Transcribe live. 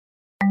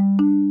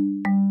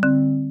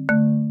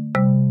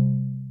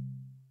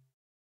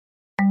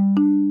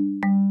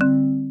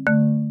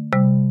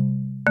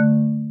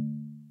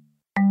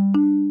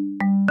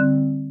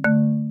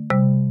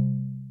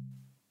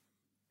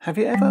Have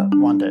you ever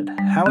wondered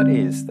how it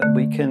is that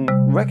we can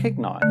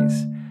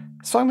recognize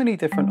so many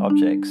different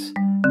objects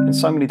in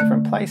so many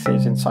different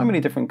places, in so many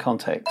different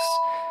contexts,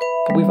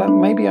 but we've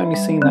maybe only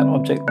seen that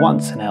object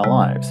once in our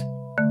lives,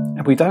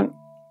 and we don't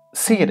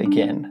see it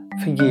again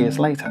for years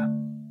later?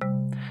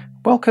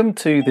 Welcome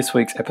to this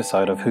week's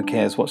episode of Who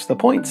Cares What's the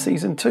Point,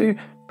 Season 2,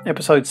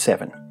 Episode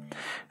 7.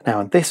 Now,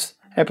 in this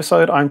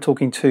episode, I'm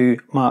talking to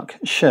Mark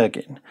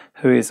Shergin,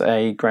 who is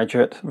a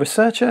graduate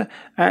researcher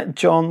at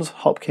Johns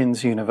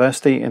Hopkins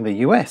University in the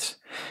US,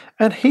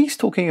 and he's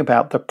talking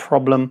about the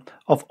problem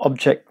of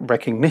object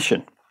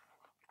recognition.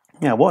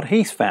 Now, what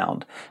he's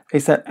found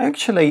is that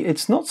actually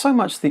it's not so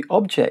much the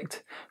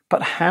object,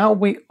 but how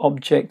we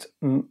watch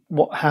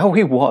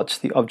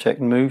the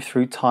object move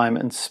through time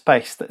and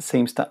space that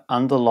seems to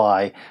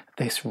underlie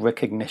this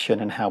recognition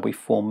and how we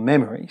form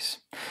memories.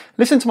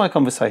 Listen to my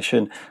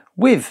conversation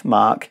with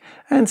Mark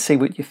and see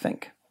what you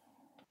think.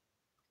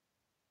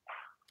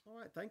 All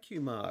right, thank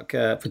you, Mark,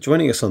 for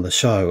joining us on the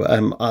show.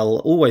 I'll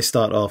always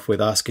start off with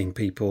asking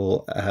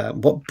people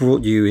what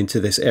brought you into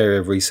this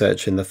area of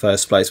research in the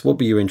first place? What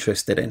were you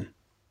interested in?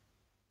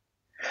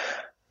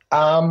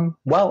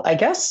 Well, I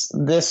guess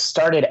this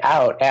started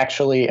out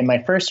actually in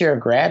my first year of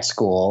grad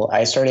school.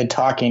 I started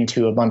talking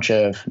to a bunch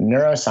of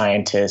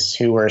neuroscientists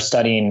who were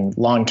studying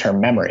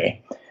long-term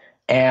memory.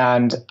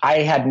 And I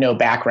had no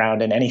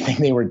background in anything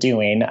they were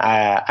doing.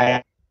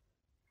 I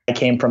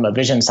came from a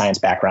vision science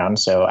background,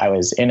 so I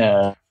was in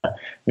a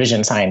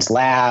vision science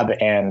lab,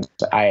 and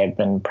I had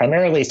been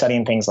primarily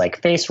studying things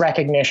like face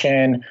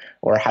recognition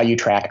or how you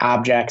track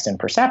objects and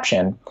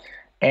perception.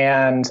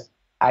 And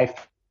I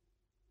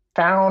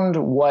found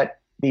what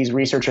these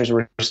researchers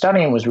were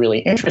studying was really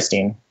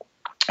interesting.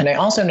 And I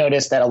also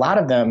noticed that a lot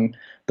of them,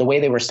 the way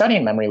they were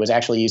studying memory was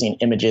actually using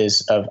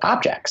images of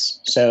objects.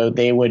 So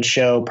they would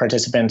show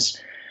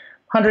participants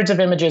hundreds of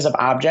images of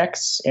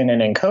objects in an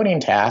encoding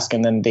task,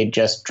 and then they'd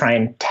just try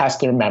and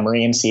test their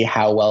memory and see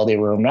how well they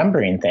were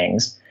remembering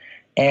things.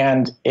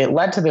 And it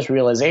led to this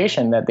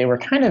realization that they were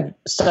kind of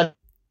studying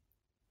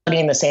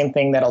the same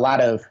thing that a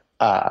lot of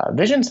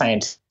vision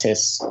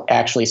scientists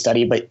actually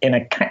study, but in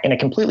a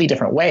completely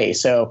different way.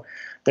 So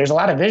there's a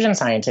lot of vision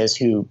scientists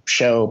who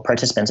show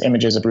participants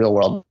images of real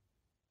world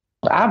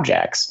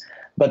objects,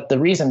 but the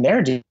reason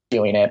they're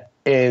doing it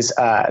is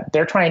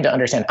they're trying to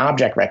understand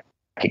object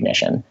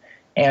recognition.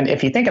 And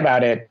if you think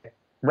about it,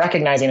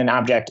 recognizing an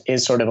object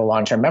is sort of a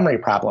long-term memory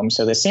problem.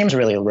 So this seems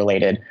really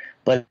related,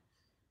 but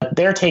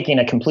they're taking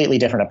a completely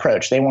different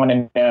approach. They want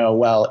to know,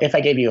 well, if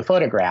I gave you a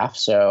photograph,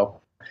 so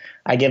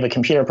I give a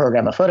computer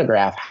program a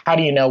photograph, how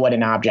do you know what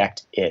an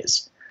object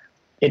is?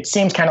 It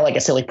seems kind of like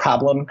a silly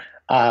problem,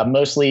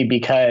 mostly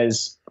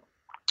because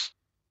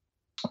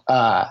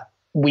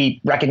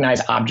we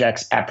recognize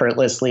objects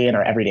effortlessly in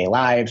our everyday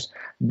lives.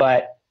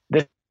 But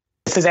this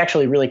is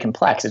actually really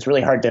complex. It's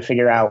really hard to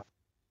figure out,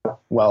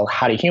 well,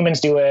 how do humans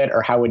do it?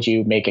 Or how would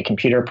you make a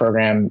computer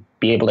program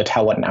be able to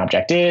tell what an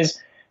object is?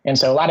 And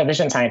so a lot of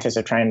vision scientists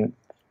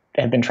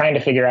have been trying to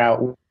figure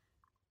out,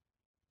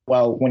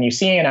 well, when you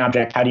see an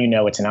object, how do you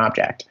know it's an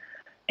object?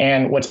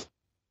 And what's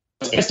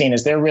interesting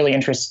is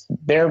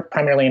they're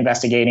primarily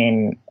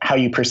investigating how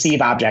you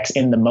perceive objects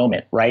in the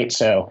moment, right?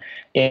 So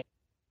if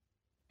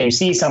you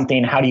see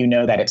something, how do you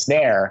know that it's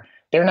there?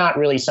 They're not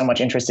really so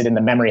much interested in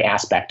the memory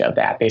aspect of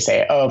that. They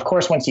say, oh, of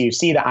course, once you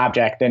see the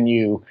object, then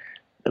you're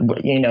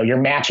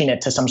matching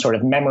it to some sort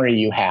of memory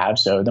you have.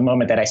 So the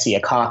moment that I see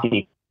a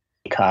coffee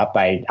cup,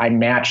 I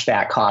match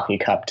that coffee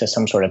cup to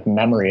some sort of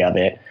memory of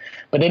it.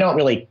 But they don't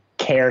really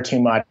care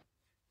too much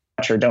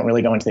or don't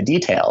really go into the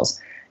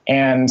details.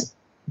 And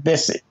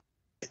this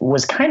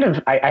was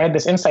I had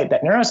this insight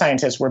that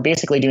neuroscientists were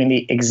basically doing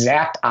the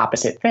exact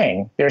opposite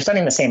thing. They were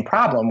studying the same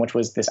problem, which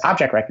was this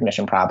object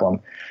recognition problem,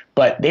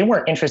 but they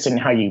weren't interested in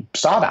how you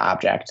saw the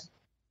object.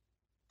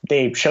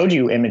 They showed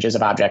you images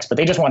of objects, but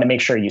they just wanted to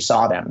make sure you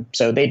saw them.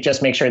 So they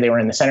just make sure they were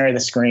in the center of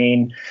the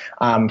screen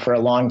for a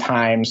long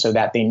time so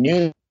that they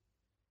knew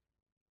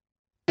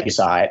you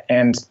saw it.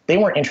 And they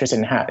weren't interested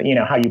in how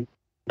you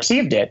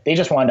perceived it. They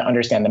just wanted to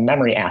understand the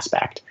memory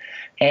aspect.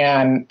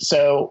 And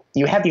so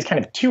you have these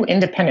kind of two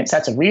independent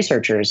sets of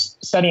researchers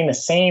studying the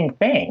same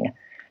thing.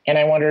 And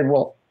I wondered,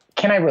 well,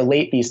 can I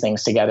relate these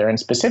things together? And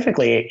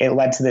specifically, it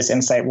led to this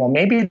insight, well,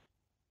 maybe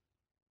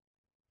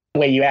the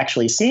way you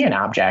actually see an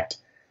object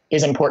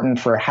is important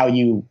for how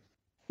you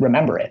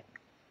remember it.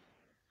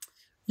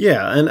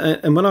 Yeah,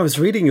 and when I was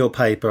reading your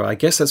paper, I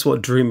guess that's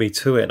what drew me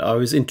to it. I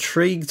was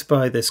intrigued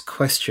by this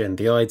question,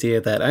 the idea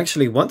that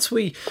actually once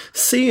we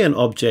see an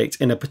object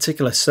in a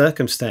particular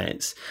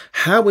circumstance,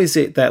 how is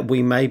it that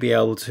we may be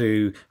able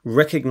to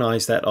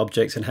recognize that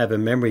object and have a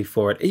memory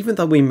for it, even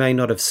though we may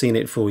not have seen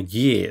it for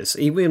years,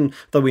 even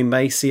though we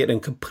may see it in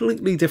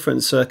completely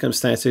different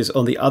circumstances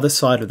on the other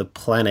side of the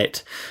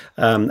planet,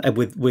 and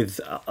with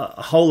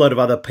a whole lot of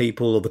other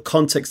people, or the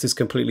context is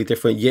completely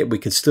different, yet we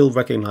can still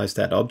recognize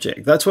that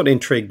object. That's what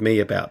intrigued me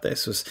about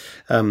this, was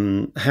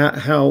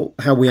how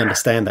we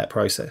understand that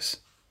process.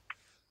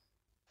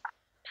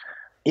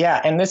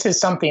 Yeah, and this is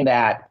something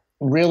that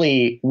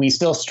really we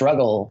still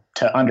struggle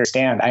to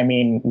understand. I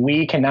mean,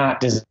 we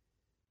cannot design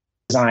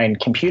design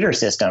computer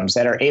systems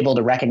that are able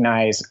to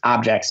recognize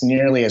objects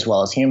nearly as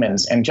well as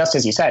humans. And just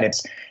as you said,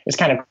 it's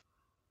kind of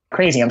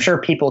crazy. I'm sure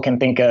people can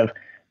think of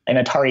an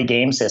Atari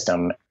game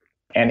system.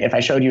 And if I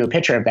showed you a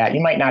picture of that,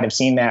 you might not have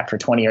seen that for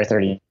 20 or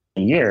 30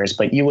 years,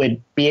 but you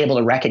would be able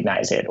to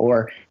recognize it.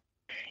 Or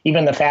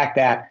even the fact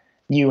that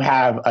you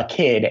have a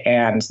kid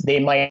and they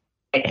might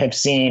have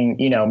seen,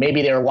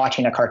 maybe they were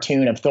watching a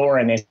cartoon of Thor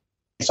and they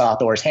saw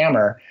Thor's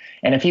hammer.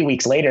 And a few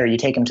weeks later, you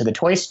take them to the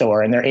toy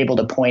store and they're able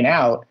to point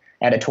out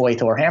at a toy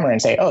Thor hammer and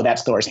say, oh,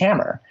 that's Thor's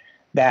hammer.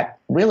 That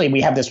really,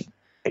 we have this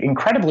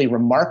incredibly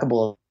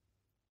remarkable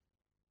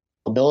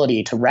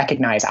ability to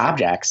recognize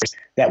objects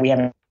that we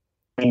haven't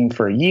seen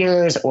for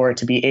years, or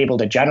to be able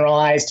to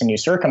generalize to new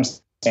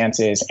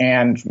circumstances.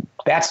 And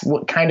that's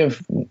what kind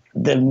of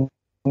the $1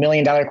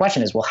 million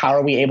question is, well, how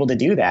are we able to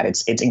do that?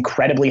 It's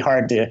incredibly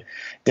hard to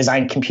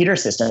design computer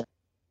systems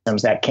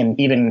that can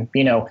even,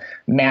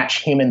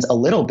 match humans a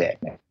little bit.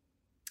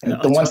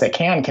 The ones that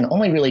can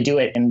only really do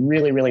it in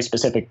really, really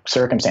specific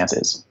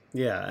circumstances.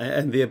 Yeah,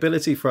 and the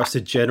ability for us to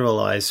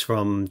generalize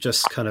from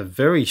just kind of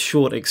very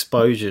short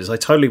exposures. I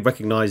totally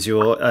recognize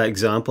your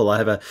example. I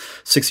have a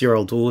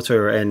 6-year-old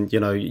daughter, and,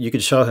 you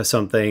could show her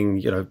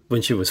something,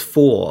 when she was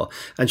 4,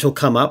 and she'll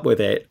come up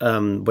with it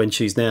when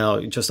she's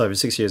now just over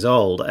 6 years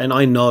old. And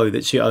I know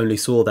that she only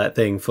saw that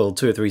thing for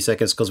 2 or 3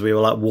 seconds because we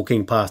were like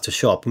walking past a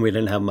shop and we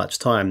didn't have much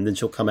time. And then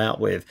she'll come out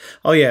with,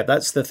 oh yeah,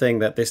 that's the thing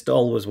that this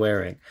doll was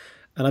wearing.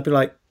 And I'd be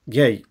like,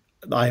 yeah,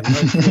 I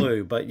have no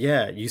clue, but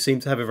yeah, you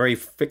seem to have a very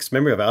fixed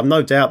memory of it. I've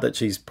no doubt that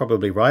she's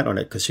probably right on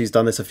it, because she's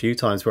done this a few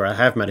times where I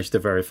have managed to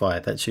verify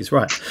that she's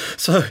right.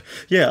 So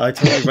yeah, I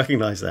totally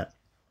recognize that.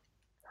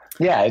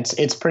 Yeah,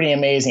 it's pretty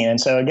amazing. And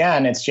so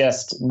again, it's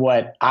just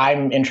what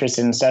I'm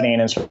interested in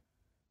studying, and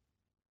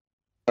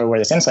where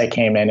this insight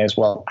came in is,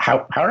 well,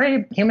 how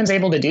are humans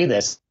able to do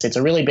this? It's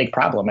a really big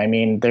problem. I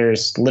mean,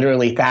 there's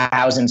literally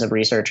thousands of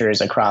researchers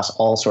across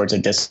all sorts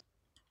of disciplines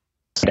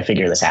to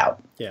figure this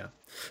out. Yeah.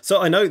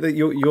 So I know that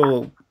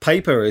your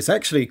paper is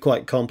actually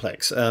quite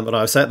complex, and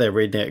I was sat there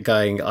reading it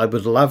going, I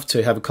would love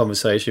to have a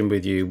conversation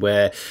with you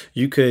where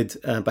you could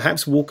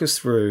perhaps walk us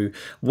through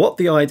what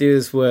the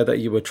ideas were that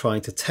you were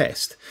trying to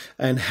test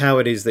and how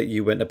it is that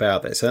you went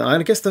about this. And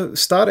I guess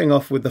starting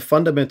off with the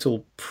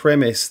fundamental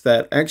premise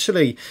that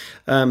actually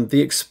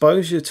the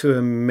exposure to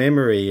a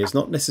memory is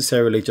not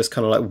necessarily just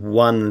kind of like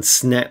one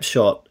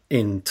snapshot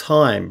in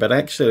time, but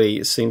actually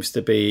it seems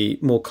to be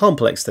more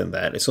complex than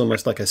that. It's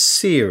almost like a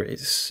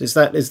series. Is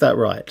that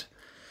right?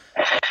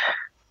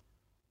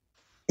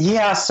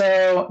 Yeah,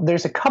 so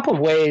there's a couple of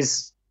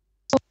ways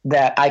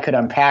that I could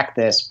unpack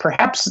this.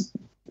 Perhaps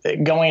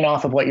going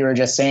off of what you were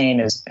just saying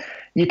is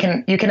you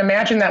can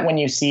imagine that when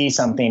you see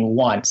something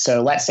once.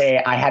 So let's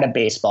say I had a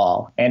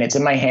baseball and it's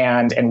in my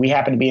hand and we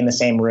happen to be in the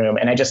same room,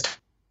 and I just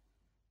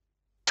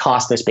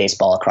toss this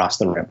baseball across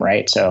the room,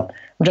 right? So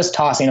I'm just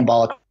tossing a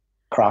ball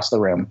across the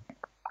room.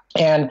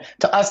 And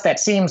to us, that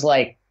seems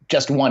like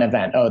just one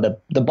event. Oh,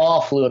 the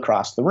ball flew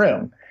across the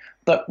room.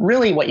 But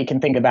really what you can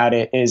think about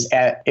it is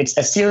it's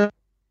a series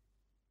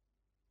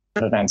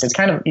of events. It's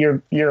kind of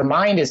your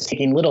mind is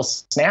taking little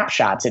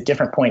snapshots at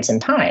different points in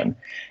time.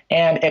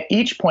 And at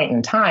each point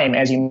in time,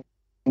 as you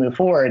move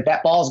forward,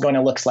 that ball is going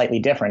to look slightly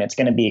different. It's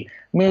going to be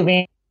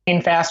moving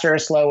faster or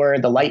slower.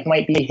 The light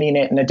might be hitting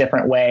it in a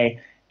different way.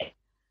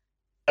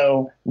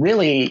 So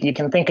really, you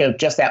can think of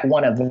just that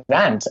one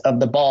event of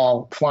the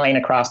ball flying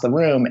across the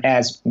room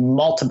as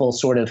multiple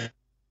sort of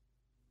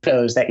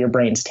photos that your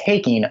brain's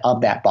taking of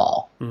that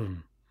ball. Mm.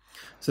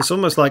 So it's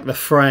almost like the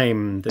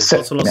frame. There's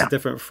lots and lots of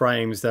different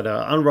frames that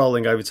are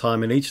unrolling over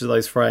time. And each of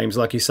those frames,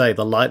 like you say,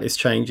 the light is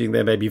changing.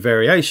 There may be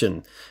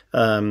variation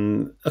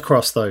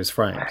across those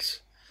frames.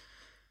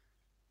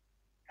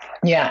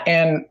 Yeah,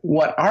 and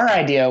what our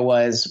idea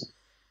was,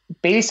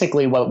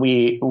 basically what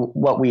we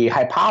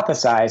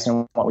hypothesized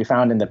and what we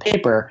found in the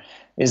paper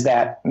is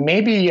that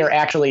maybe you're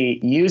actually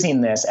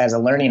using this as a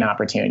learning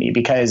opportunity,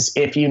 because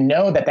if you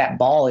know that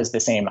ball is the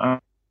same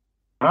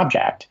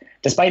object,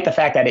 despite the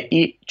fact that at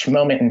each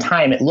moment in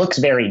time it looks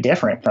very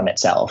different from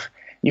itself,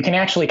 you can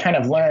actually kind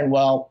of learn,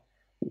 well,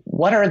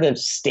 what are the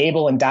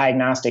stable and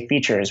diagnostic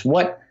features?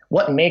 What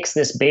makes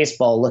this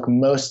baseball look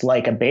most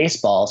like a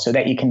baseball, so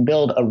that you can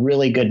build a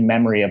really good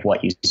memory of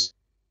what you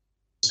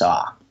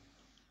saw.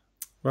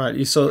 Right.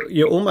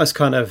 You're almost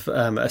kind of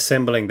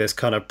assembling this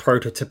kind of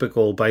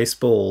prototypical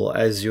baseball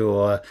as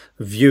you're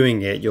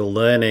viewing it, you're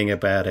learning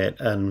about it.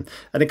 And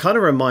it kind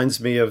of reminds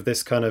me of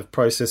this kind of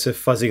process of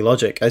fuzzy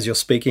logic as you're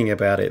speaking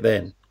about it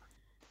then.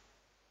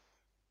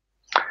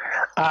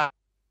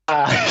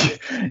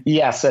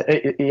 Yes.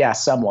 Yeah,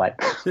 somewhat.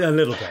 Yeah, a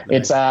little bit.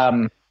 It's,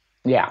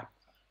 yeah.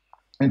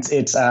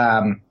 It's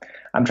I'm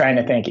trying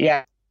to think.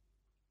 Yeah,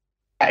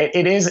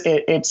 it is.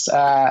 It's,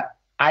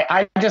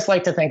 I just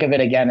like to think of it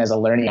again as a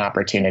learning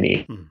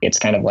opportunity. Mm. It's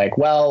kind of like,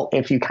 well,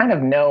 if you kind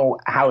of know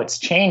how it's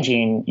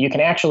changing, you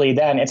can actually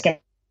then, it's going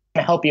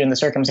to help you in the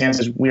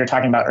circumstances we were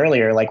talking about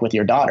earlier, like with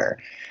your daughter.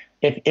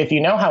 If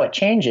you know how it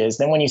changes,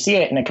 then when you see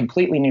it in a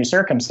completely new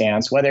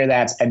circumstance, whether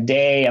that's a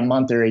day, a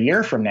month, or a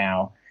year from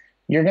now,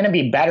 you're going to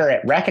be better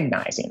at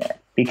recognizing it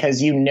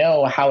because you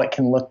know how it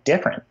can look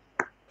different.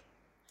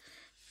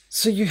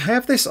 So you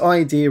have this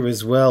idea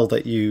as well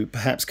that you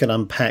perhaps can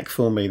unpack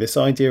for me, this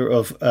idea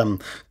of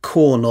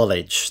core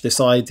knowledge,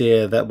 this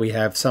idea that we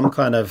have some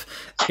kind of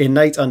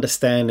innate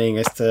understanding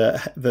as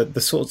to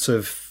the sorts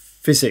of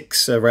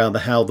physics around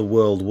how the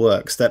world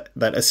works that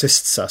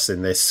assists us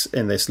in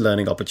this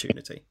learning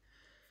opportunity.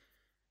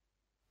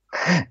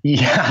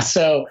 Yeah,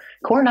 so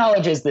core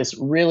knowledge is this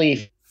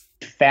really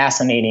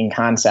fascinating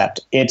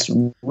concept. It's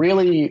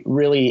really,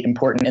 really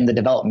important in the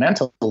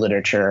developmental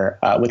literature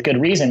with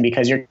good reason,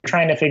 because you're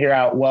trying to figure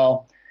out,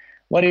 well,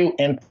 what do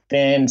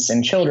infants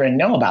and children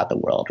know about the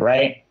world,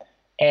 right?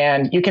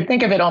 And you can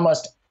think of it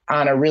almost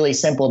on a really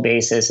simple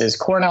basis as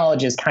core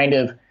knowledge is kind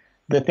of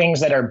the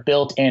things that are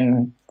built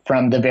in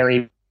from the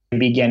very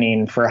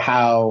beginning for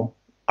how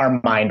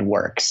our mind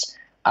works.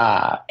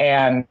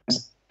 And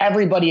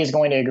everybody is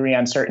going to agree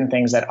on certain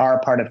things that are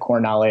part of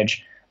core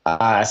knowledge.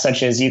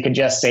 Such as you could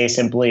just say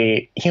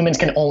simply, humans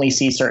can only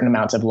see certain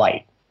amounts of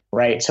light,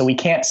 right? So we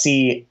can't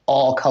see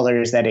all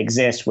colors that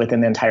exist within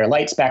the entire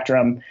light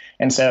spectrum.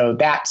 And so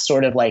that's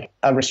sort of like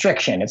a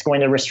restriction. It's going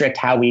to restrict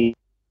how we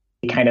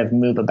kind of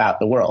move about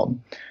the world.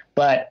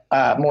 But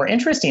more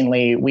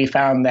interestingly, we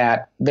found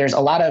that there's a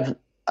lot of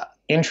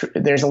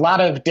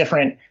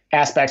different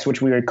aspects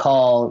which we would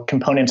call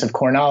components of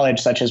core knowledge,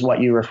 such as what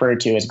you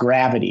referred to as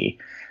gravity.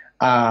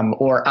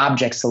 Or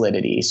object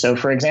solidity. So,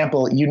 for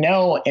example,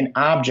 an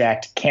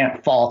object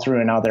can't fall through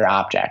another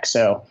object.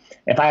 So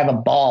if I have a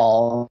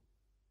ball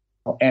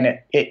and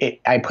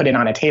I put it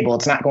on a table,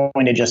 it's not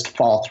going to just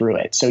fall through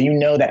it. So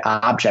that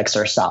objects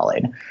are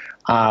solid.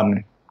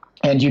 And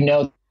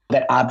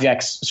that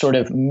objects sort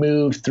of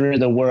move through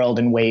the world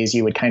in ways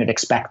you would kind of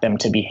expect them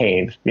to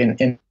behave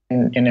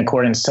in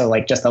accordance to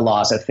like just the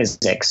laws of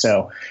physics.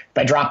 So if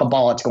I drop a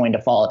ball, it's going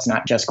to fall. It's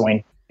not just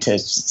going to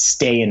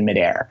stay in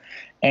midair.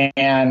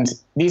 And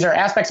these are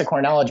aspects of core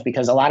knowledge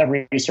because a lot of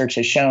research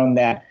has shown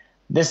that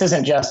this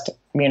isn't just,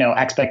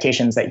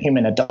 expectations that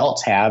human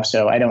adults have.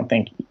 So I don't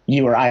think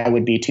you or I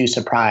would be too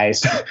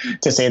surprised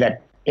to say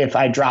that if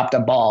I dropped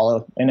a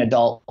ball, an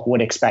adult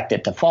would expect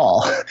it to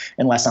fall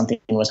unless something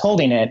was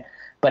holding it.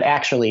 But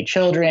actually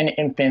children,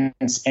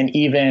 infants, and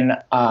even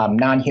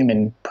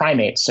non-human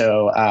primates,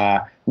 so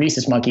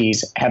rhesus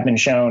monkeys, have been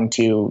shown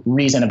to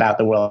reason about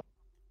the world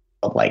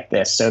like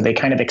this. So they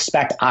kind of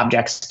expect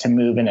objects to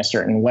move in a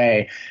certain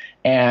way.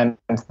 And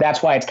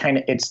that's why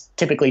it's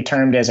typically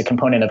termed as a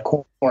component of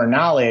core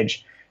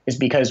knowledge, is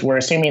because we're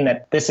assuming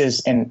that this is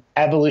an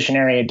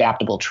evolutionary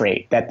adaptable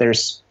trait, that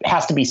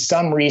has to be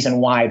some reason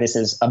why this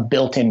is a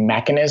built-in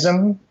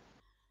mechanism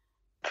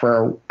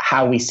for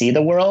how we see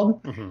the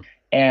world. Mm-hmm.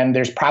 And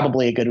there's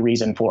probably a good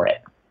reason for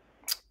it.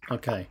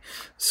 Okay.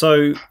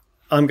 So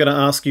I'm going to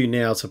ask you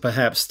now to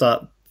perhaps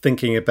start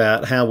thinking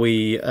about how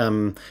we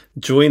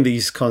join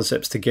these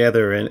concepts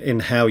together in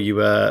how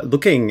you are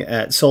looking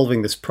at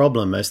solving this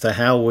problem as to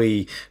how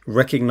we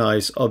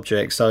recognize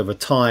objects over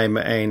time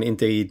and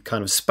indeed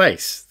kind of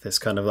space. There's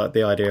kind of like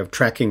the idea of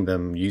tracking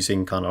them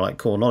using kind of like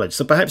core knowledge.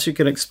 So perhaps you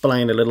can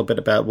explain a little bit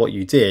about what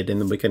you did and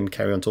then we can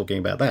carry on talking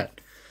about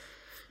that.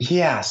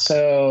 Yeah,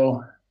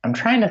 so I'm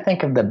trying to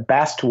think of the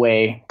best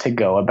way to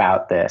go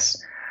about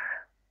this.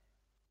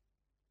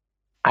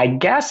 I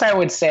guess I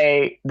would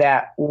say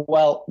that,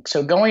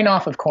 so going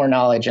off of core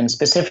knowledge and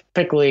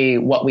specifically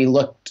what we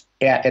looked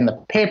at in the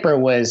paper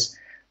was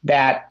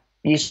that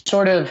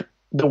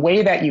the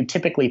way that you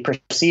typically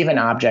perceive an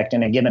object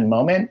in a given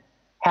moment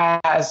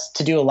has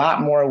to do a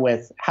lot more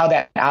with how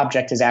that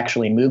object is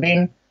actually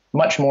moving,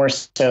 much more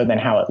so than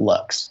how it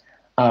looks.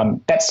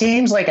 That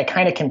seems like a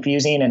kind of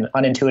confusing and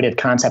unintuitive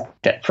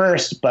concept at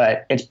first,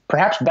 but it's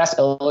perhaps best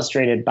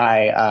illustrated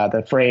by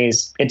the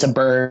phrase, it's a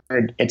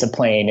bird, it's a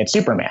plane, it's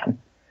Superman.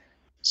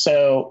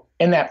 So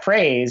in that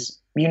phrase,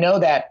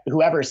 that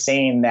whoever's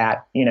saying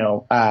that,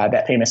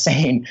 that famous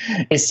saying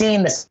is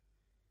seeing the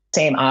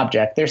same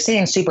object. They're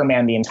seeing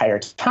Superman the entire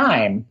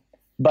time,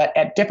 but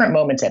at different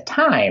moments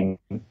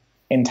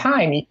in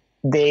time,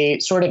 they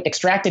sort of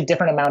extracted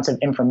different amounts of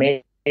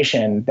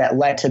information that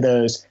led to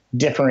those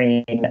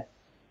differing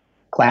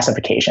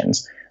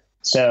classifications.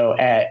 So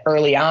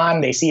early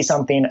on, they see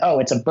something,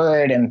 it's a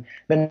bird, and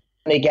then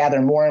they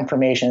gather more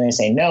information and they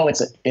say, no,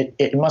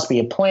 it must be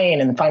a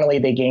plane. And finally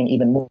they gain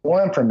even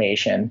more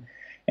information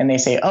and they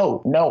say,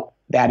 oh, no,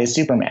 that is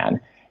Superman.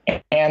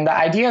 And the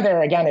idea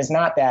there, again, is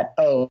not that,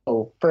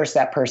 first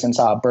that person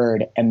saw a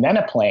bird and then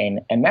a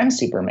plane and then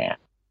Superman.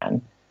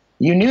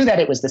 You knew that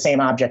it was the same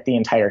object the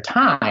entire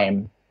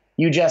time.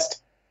 You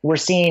just were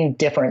seeing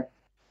different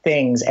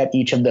things at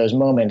each of those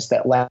moments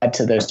that led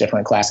to those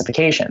different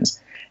classifications.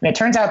 And it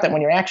turns out that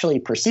when you're actually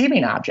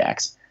perceiving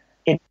objects,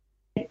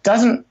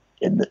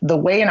 the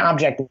way an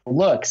object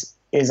looks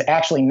is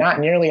actually not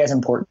nearly as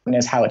important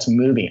as how it's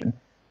moving.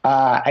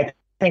 I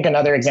think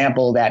another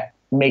example that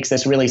makes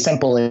this really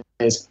simple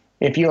is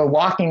if you're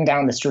walking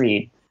down the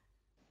street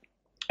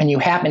and you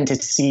happen to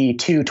see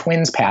two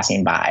twins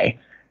passing by,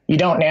 you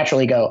don't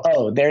naturally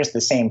go, there's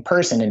the same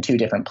person in two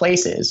different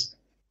places.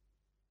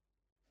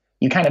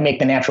 you kind of make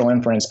the natural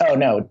inference, oh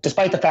no,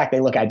 despite the fact they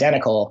look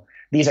identical,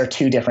 these are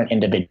two different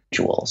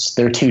individuals.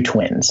 They're two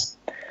twins.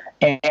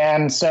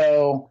 And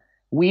so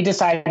we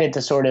decided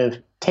to sort of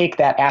take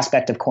that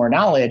aspect of core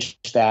knowledge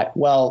that,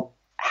 well,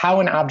 how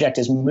an object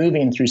is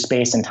moving through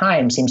space and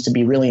time seems to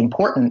be really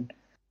important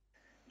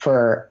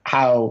for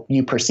how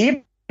you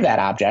perceive that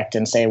object,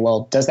 and say,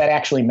 well, does that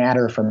actually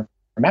matter for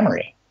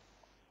memory?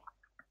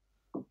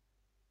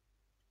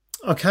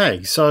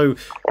 Okay, so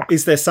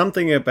is there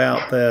something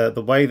about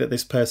the way that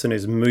this person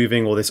is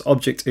moving or this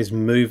object is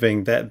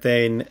moving that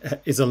then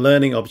is a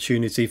learning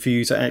opportunity for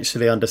you to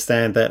actually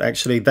understand that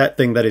actually that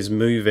thing that is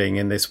moving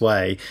in this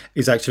way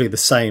is actually the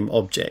same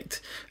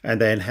object? And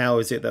then how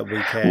is it that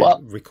we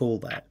can recall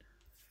that?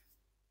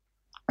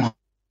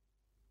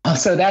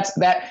 So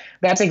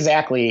that's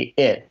exactly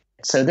it.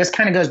 So this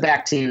kind of goes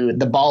back to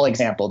the ball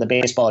example, the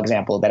baseball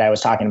example that I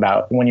was talking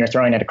about when you're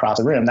throwing it across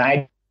the room.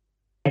 The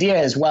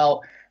idea is,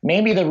 well,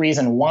 maybe the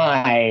reason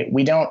why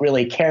we don't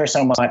really care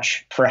so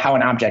much for how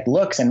an object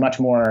looks and much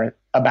more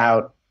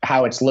about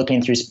how it's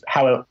looking through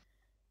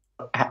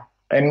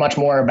and much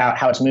more about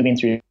how it's moving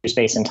through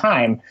space and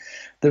time.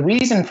 The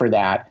reason for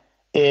that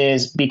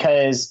is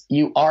because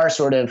you are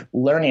sort of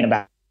learning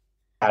about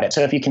it.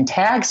 So if you can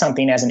tag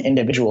something as an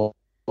individual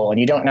and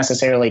you don't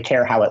necessarily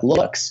care how it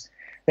looks,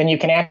 then you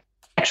can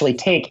actually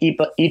take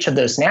each of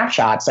those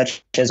snapshots,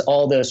 such as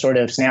all those sort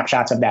of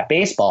snapshots of that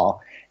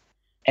baseball,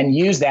 and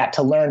use that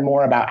to learn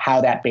more about how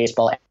that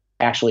baseball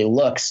actually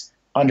looks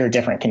under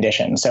different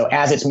conditions. So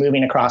as it's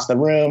moving across the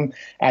room,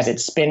 as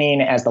it's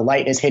spinning, as the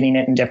light is hitting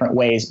it in different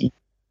ways,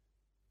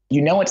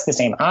 you know it's the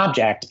same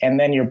object, and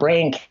then your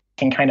brain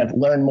can kind of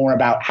learn more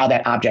about how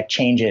that object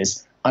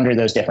changes under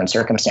those different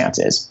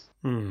circumstances.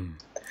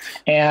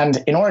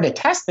 And in order to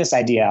test this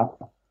idea,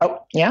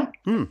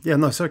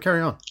 so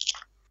carry on.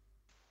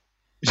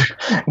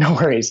 No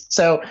worries.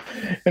 So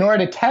in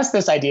order to test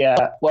this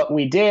idea, what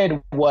we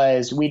did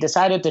was we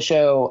decided to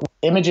show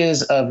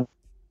images of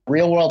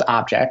real world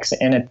objects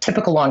in a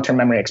typical long-term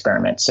memory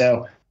experiment.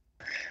 So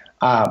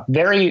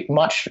very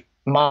much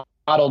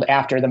modeled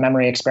after the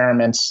memory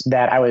experiments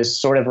that I was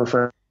sort of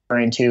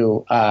referring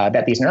to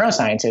that these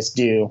neuroscientists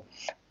do,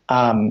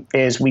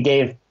 is we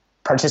gave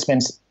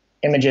participants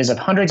images of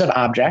hundreds of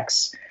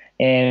objects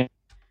in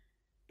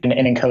an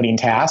encoding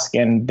task,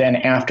 and then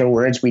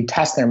afterwards we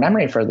test their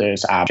memory for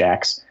those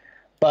objects.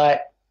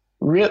 But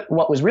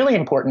what was really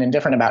important and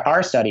different about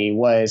our study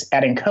was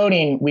at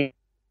encoding, we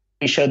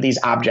showed these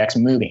objects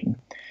moving.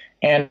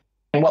 And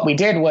what we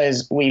did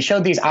was we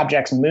showed these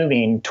objects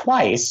moving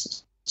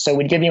twice. So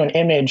we'd give you an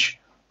image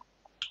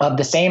of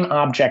the same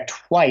object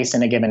twice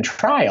in a given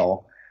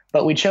trial,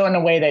 but we'd show in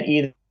a way that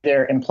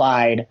either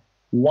implied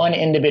one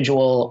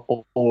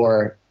individual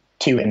or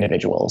two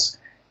individuals.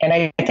 And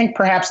I think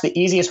perhaps the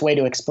easiest way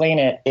to explain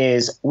it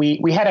is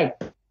we had a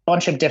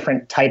bunch of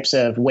different types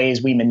of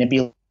ways we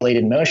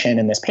manipulated motion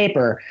in this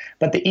paper,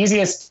 but the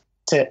easiest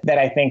that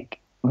I think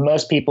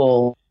most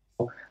people,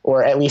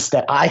 or at least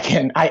that I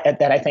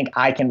think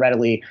I can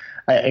readily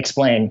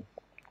explain,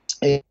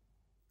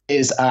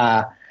 is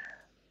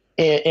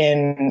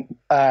in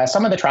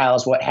some of the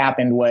trials, what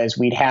happened was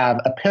we'd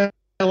have a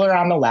pillar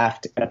on the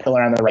left and a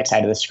pillar on the right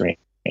side of the screen,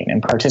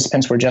 and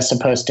participants were just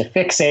supposed to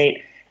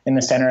fixate in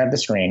the center of the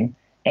screen.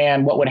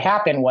 And what would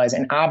happen was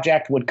an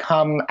object would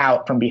come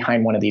out from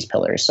behind one of these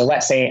pillars. So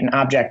let's say an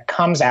object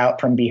comes out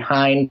from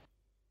behind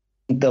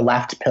the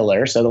left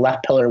pillar. So the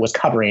left pillar was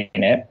covering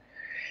it,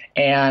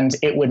 and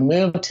it would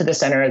move to the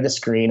center of the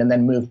screen and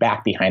then move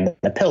back behind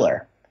the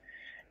pillar.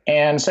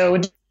 And so it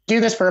would do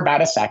this for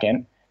about a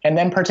second, and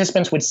then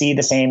participants would see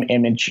the same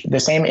image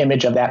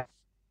of that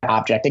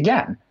object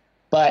again.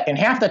 But in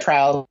half the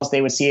trials,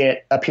 they would see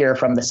it appear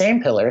from the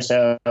same pillar.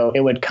 So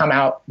it would come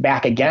out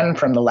back again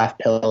from the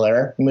left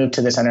pillar, move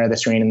to the center of the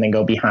screen, and then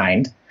go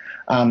behind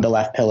the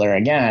left pillar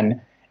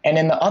again. And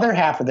in the other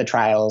half of the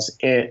trials,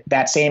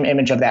 that same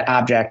image of that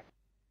object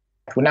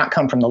would not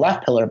come from the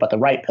left pillar, but the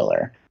right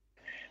pillar.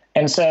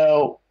 And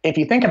so if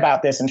you think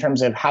about this in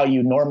terms of how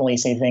you normally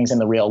see things in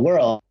the real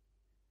world,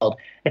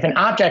 if an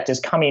object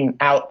is coming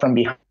out from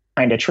behind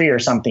a tree or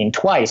something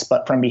twice,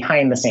 but from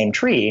behind the same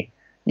tree,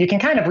 you can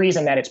kind of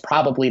reason that it's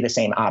probably the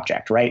same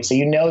object, right? So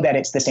you know that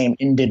it's the same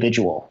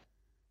individual.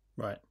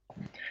 Right.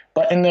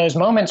 But in those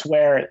moments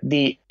where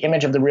the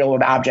image of the real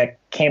world object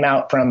came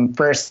out from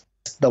first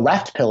the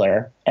left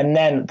pillar and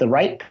then the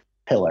right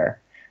pillar,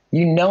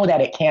 you know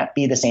that it can't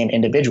be the same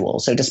individual.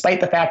 So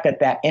despite the fact that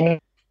that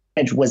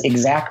image was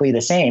exactly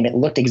the same, it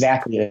looked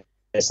exactly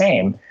the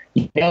same,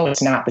 you know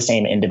it's not the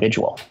same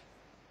individual.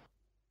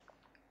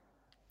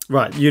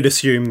 Right. You'd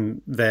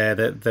assume there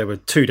that there were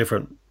two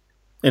different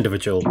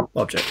individual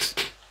objects.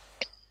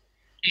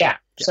 Yeah.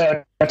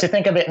 So to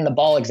think of it in the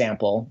ball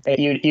example,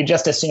 you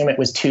just assume it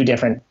was two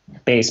different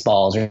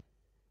baseballs or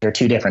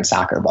two different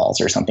soccer balls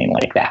or something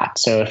like that.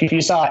 So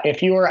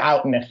if you were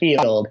out in a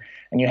field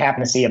and you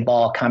happen to see a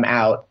ball come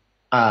out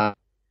from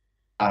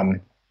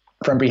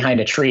behind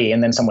a tree,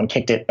 and then someone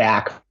kicked it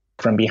back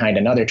from behind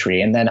another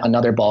tree, and then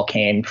another ball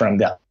came from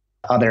the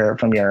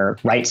your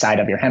right side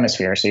of your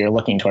hemisphere, so you're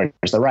looking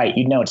towards the right,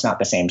 you'd know it's not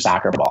the same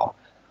soccer ball.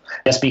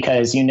 Just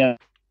because you know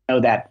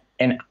that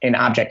an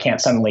object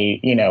can't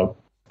suddenly,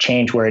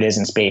 change where it is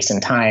in space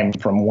and time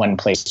from one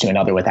place to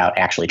another without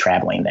actually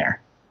traveling there.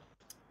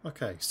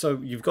 Okay, so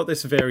you've got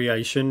this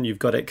variation. You've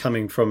got it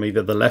coming from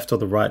either the left or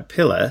the right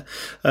pillar.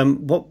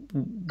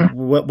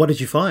 What did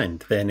you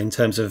find then in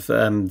terms of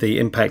the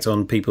impact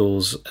on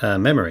people's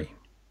memory?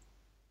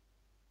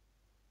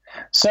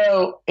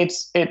 So it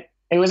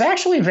was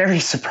actually very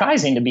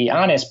surprising, to be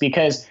honest,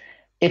 because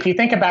if you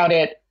think about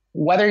it,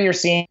 whether you're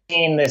seeing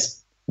this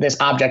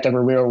object of a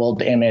real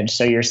world image,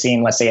 so you're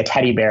seeing, let's say, a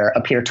teddy bear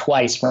appear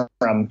twice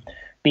from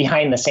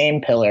behind the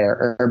same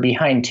pillar or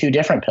behind two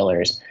different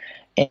pillars.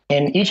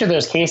 In each of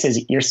those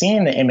cases, you're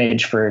seeing the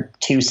image for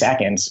 2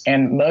 seconds,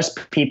 and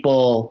most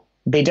people,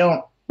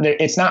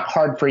 it's not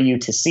hard for you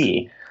to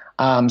see.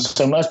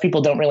 So most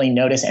people don't really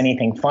notice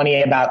anything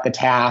funny about the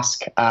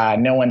task.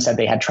 No one said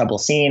they had trouble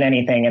seeing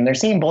anything, and they're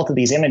seeing both of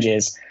these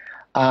images,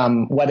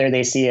 whether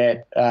they see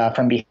it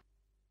from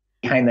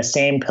behind the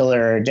same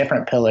pillar or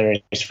different pillars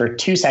for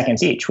 2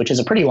 seconds each, which is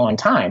a pretty long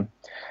time.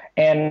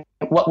 And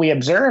what we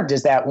observed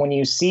is that when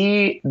you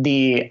see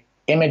the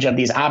image of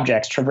these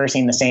objects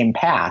traversing the same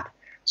path,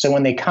 so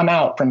when they come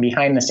out from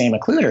behind the same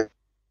occluders,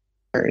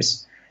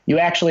 you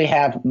actually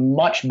have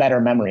much better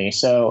memory.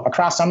 So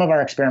across some of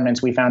our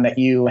experiments, we found that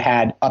you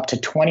had up to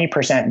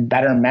 20%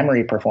 better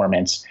memory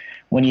performance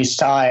when you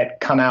saw it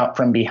come out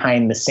from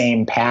behind the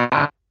same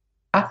path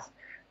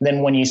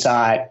than when you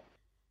saw it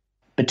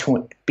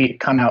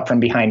come out from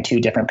behind two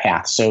different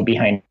paths, so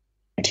behind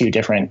two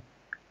different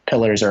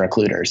pillars or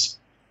occluders.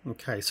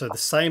 Okay, so the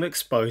same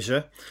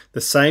exposure,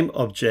 the same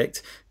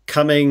object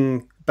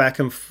coming back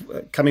and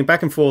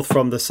forth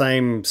from the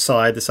same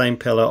side, the same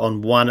pillar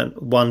on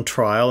one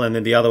trial, and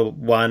then the other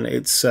one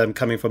it's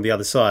coming from the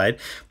other side.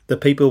 The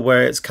people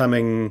where it's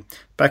coming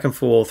back and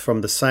forth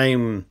from the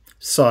same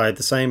side,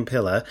 the same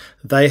pillar,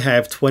 they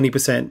have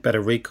 20%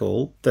 better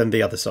recall than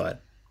the other side,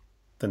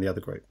 than the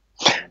other group.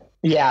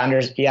 Yeah,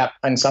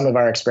 in some of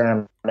our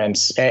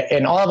experiments,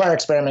 in all of our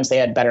experiments, they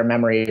had better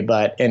memory,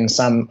 but in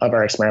some of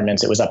our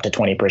experiments, it was up to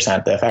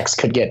 20%. The effects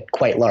could get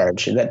quite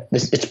large.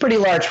 It's pretty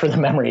large for the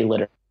memory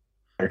literature.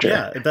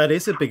 Yeah, that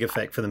is a big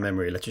effect for the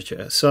memory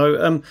literature.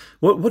 So,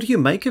 what do you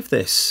make of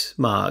this,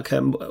 Mark? How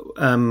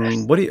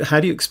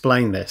do you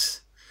explain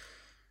this?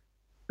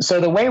 So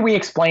the way we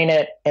explain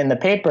it in the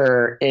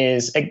paper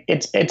is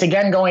it's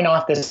again going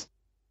off this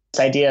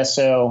idea.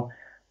 So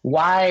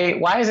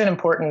why is it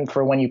important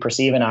for when you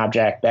perceive an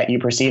object that you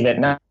perceive it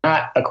not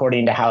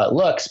according to how it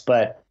looks,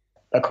 but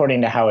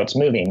according to how it's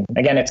moving?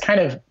 Again, it's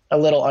kind of a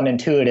little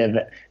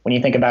unintuitive when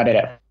you think about it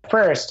at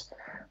first,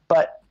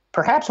 but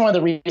perhaps one of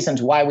the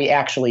reasons why we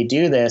actually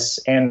do this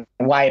and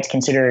why it's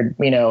considered,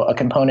 a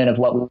component of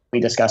what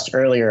we discussed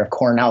earlier of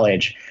core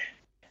knowledge,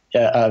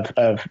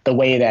 of the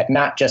way that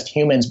not just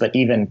humans, but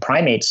even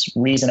primates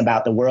reason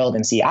about the world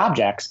and see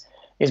objects,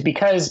 is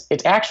because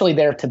it's actually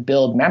there to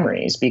build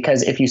memories.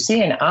 Because if you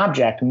see an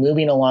object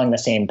moving along the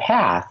same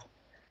path,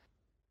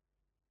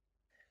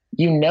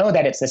 you know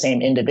that it's the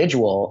same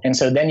individual. And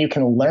so then you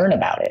can learn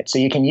about it. So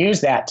you can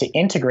use that to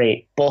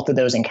integrate both of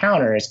those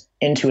encounters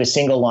into a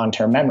single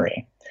long-term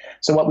memory.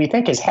 So what we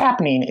think is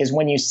happening is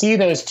when you see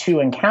those two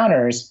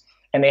encounters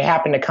and they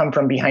happen to come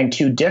from behind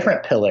two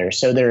different pillars,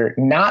 so they're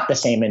not the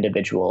same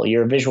individual,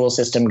 your visual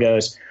system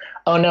goes,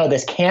 oh no,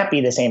 this can't be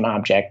the same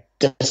object,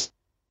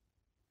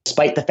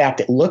 despite the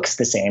fact it looks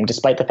the same,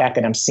 despite the fact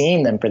that I'm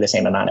seeing them for the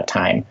same amount of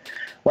time.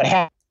 What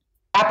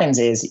happens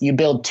is you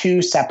build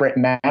two separate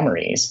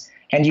memories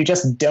and you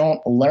just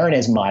don't learn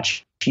as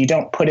much. You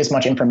don't put as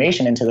much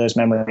information into those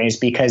memories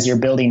because you're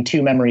building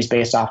two memories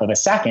based off of a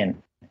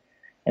second,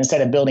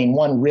 instead of building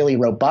one really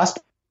robust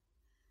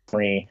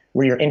memory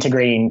where you're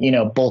integrating,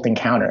 both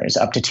encounters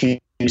up to 2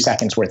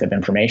 seconds worth of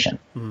information.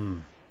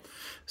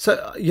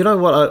 So,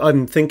 what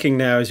I'm thinking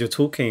now as you're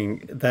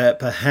talking, that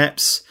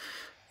perhaps,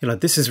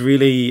 this has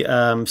really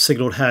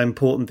signaled how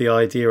important the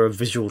idea of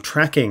visual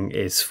tracking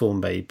is for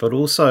me. But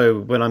also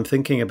when I'm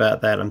thinking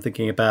about that, I'm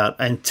thinking about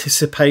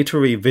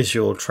anticipatory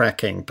visual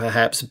tracking,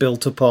 perhaps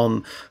built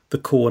upon the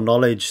core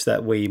knowledge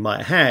that we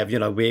might have.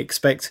 We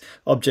expect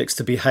objects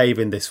to behave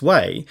in this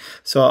way.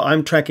 So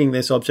I'm tracking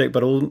this object,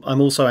 but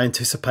I'm also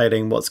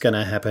anticipating what's going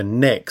to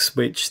happen next,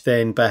 which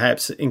then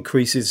perhaps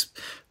increases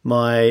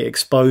my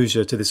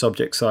exposure to this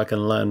object so I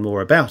can learn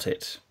more about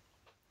it.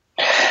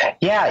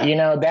 Yeah,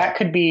 that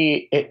could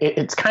be,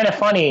 it's kind of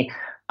funny.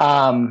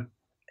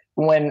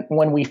 When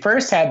we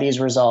first had these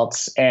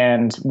results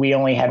and we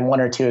only had 1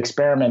 or 2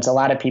 experiments, a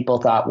lot of people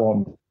thought,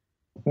 well,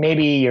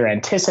 maybe you're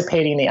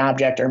anticipating the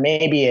object, or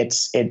maybe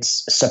it's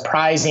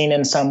surprising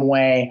in some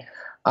way.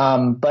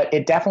 But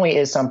it definitely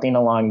is something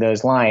along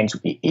those lines.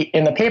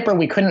 In the paper,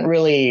 we couldn't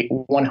really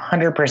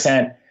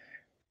 100%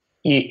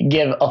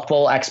 give a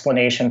full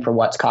explanation for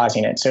what's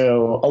causing it.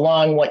 So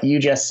along what you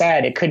just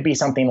said, it could be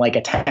something like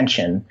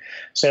attention.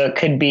 So it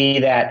could be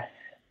that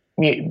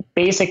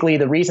basically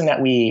the reason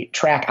that we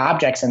track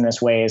objects in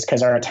this way is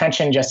because our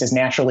attention just is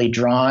naturally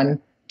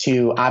drawn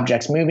to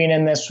objects moving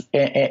in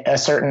a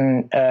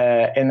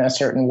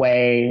certain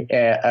way,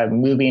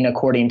 moving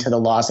according to the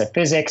laws of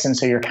physics. And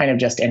so you're kind of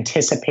just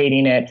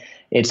anticipating it.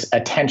 It's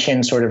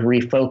attention sort of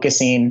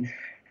refocusing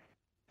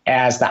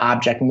as the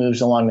object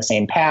moves along the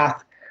same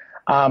path.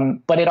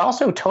 But it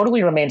also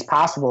totally remains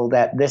possible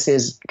that this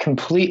is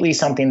completely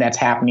something that's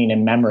happening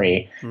in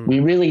memory. We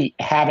really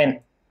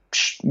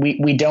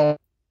we don't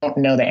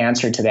know the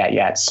answer to that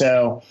yet.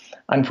 So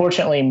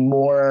unfortunately,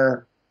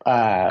 more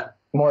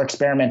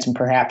experiments and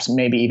perhaps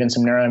maybe even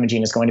some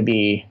neuroimaging is going to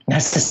be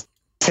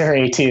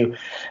necessary to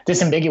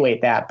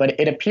disambiguate that. But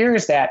it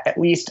appears that at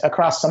least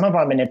across some of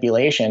our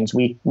manipulations,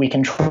 we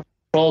controlled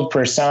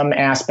for some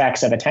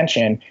aspects of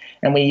attention,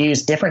 and we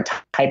use different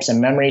types of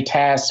memory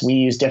tests. We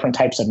use different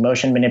types of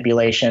motion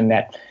manipulation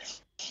that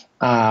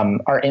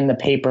are in the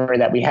paper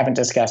that we haven't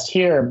discussed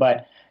here,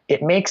 but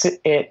it makes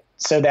it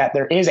so that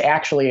there is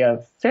actually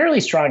a fairly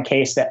strong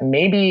case that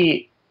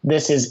maybe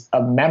this is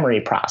a memory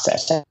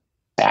process,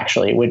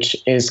 actually, which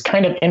is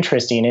kind of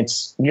interesting.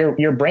 It's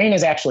your brain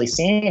is actually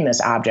seeing this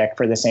object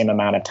for the same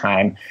amount of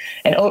time.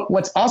 And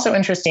what's also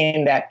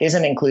interesting that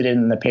isn't included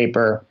in the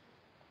paper,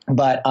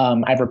 but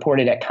I've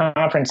reported at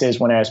conferences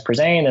when I was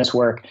presenting this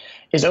work,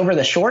 is over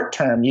the short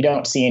term, you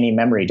don't see any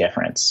memory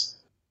difference.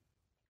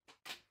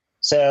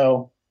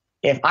 So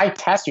if I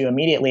test you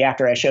immediately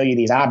after I show you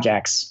these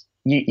objects,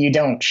 you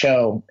don't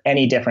show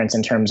any difference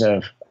in terms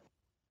of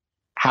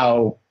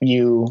how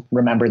you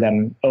remember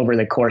them over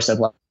the course of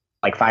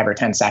like 5 or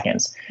 10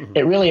 seconds. Mm-hmm.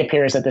 It really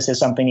appears that this is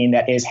something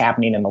that is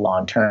happening in the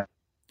long term.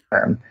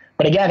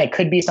 But again, it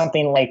could be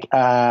something like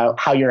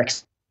how you're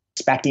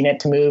expecting it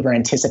to move or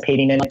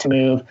anticipating it to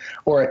move,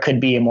 or it could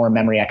be a more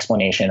memory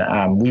explanation.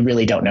 We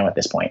really don't know at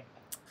this point.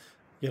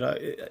 You know,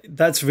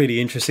 that's really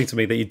interesting to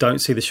me that you don't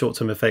see the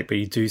short-term effect, but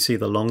you do see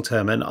the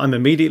long-term. And I'm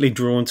immediately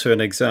drawn to an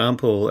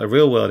example, a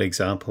real-world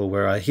example,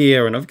 where I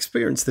hear, and I've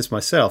experienced this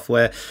myself,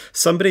 where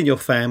somebody in your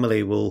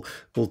family will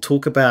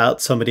talk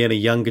about somebody in a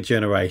younger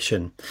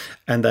generation,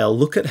 and they'll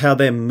look at how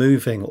they're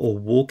moving or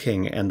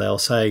walking, and they'll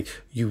say,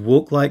 "You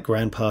walk like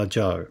Grandpa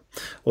Joe,"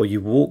 or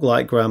 "You walk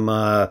like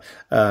Grandma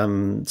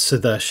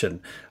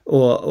Sudarshan,"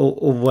 or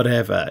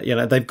whatever. You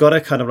know, they've got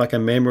a kind of like a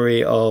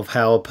memory of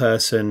how a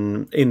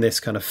person in this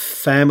kind of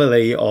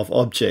family of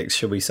objects,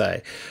 shall we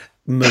say,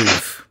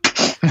 move.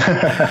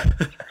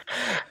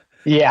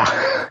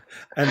 Yeah.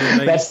 And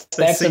then they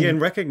see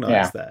and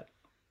recognize that.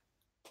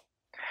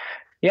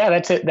 Yeah,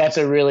 that's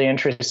a really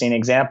interesting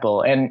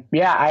example. And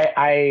yeah,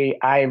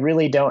 I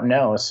really don't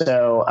know.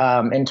 So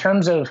in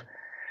terms of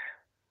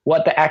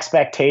what the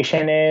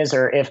expectation is,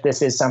 or if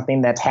this is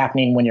something that's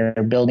happening when you're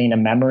building a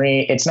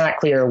memory, it's not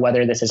clear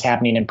whether this is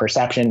happening in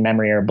perception,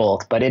 memory, or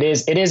both. But it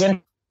is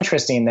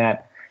interesting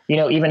that, you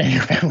know, even in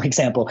your family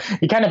example,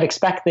 you kind of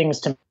expect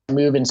things to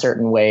move in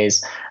certain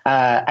ways.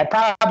 I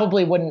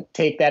probably wouldn't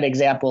take that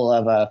example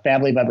of a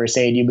family member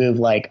saying you move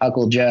like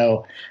Uncle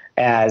Joe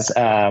as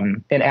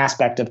an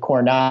aspect of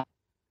core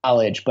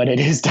knowledge, but it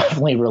is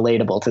definitely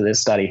relatable to this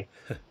study.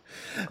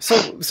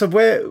 So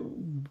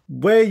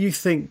where you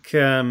think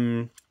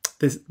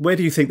where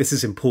do you think this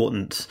is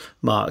important,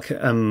 Mark?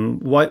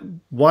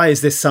 Why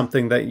is this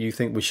something that you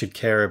think we should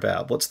care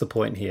about? What's the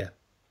point here?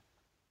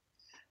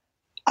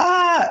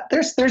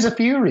 There's a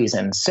few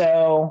reasons.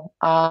 So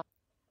one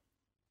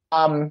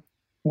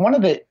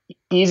of the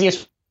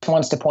easiest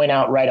ones to point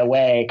out right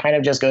away kind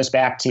of just goes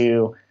back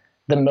to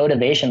the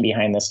motivation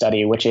behind the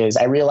study, which is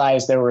I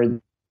realized there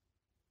were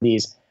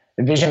these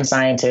vision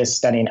scientists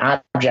studying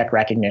object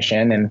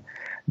recognition and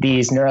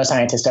these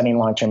neuroscientists studying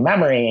long-term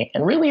memory,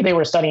 and really they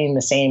were studying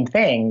the same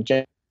thing,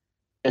 just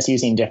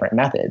using different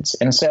methods.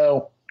 And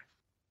so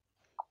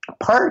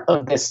part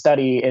of this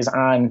study is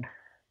on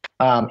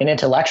an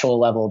intellectual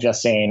level,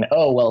 just saying,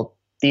 oh, well,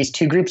 these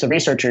two groups of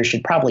researchers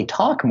should probably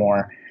talk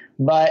more.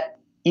 But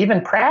even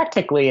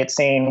practically, it's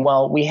saying,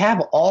 well, we have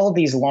all of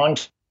these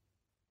long-term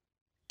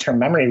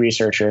memory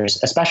researchers,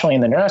 especially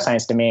in the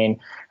neuroscience domain,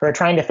 who are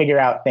trying to figure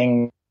out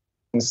things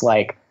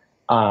like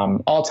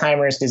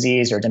Alzheimer's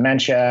disease or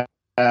dementia,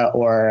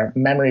 or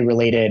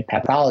memory-related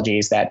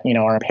pathologies that, you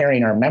know, are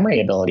impairing our memory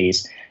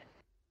abilities.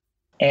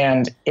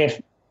 And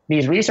if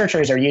these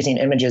researchers are using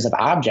images of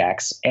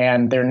objects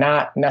and they're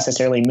not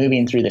necessarily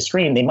moving through the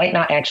screen, they might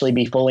not actually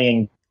be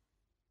fully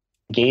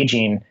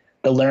engaging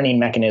the learning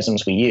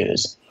mechanisms we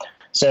use.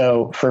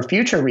 So for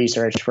future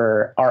research,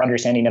 for our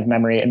understanding of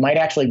memory, it might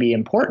actually be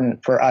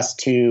important for us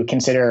to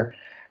consider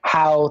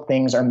how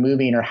things are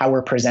moving or how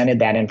we're presented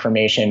that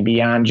information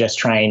beyond just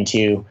trying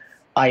to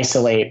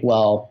isolate,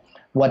 well,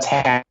 what's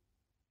happening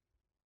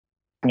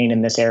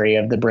in this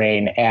area of the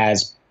brain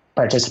as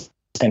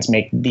participants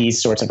make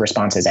these sorts of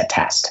responses at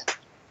test.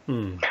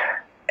 And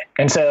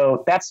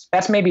so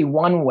that's maybe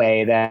one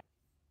way that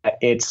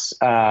it's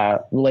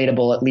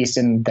relatable, at least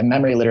in the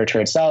memory literature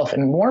itself.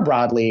 And more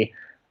broadly,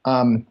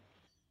 actually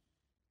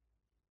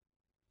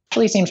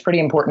seems pretty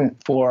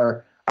important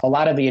for a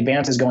lot of the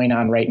advances going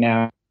on right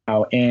now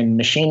in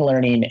machine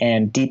learning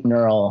and deep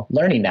neural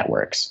learning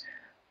networks.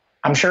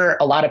 I'm sure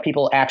a lot of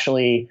people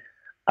actually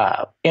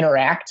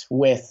interact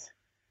with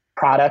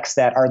products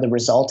that are the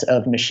result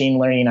of machine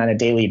learning on a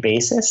daily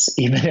basis,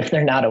 even if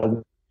they're not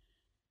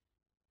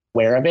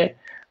aware of it.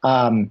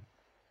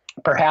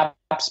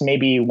 Perhaps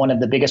maybe one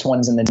of the biggest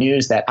ones in the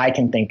news that I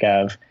can think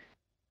of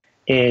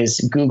is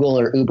Google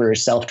or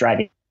Uber's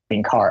self-driving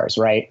cars,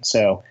 right?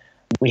 So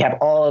we have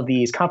all of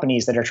these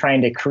companies that are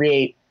trying to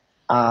create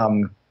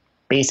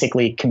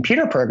basically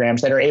computer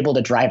programs that are able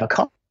to drive a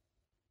car.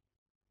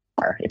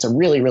 It's a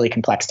really, really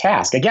complex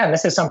task. Again,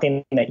 this is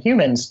something that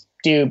humans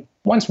do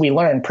once we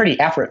learn pretty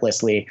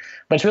effortlessly,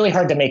 but it's really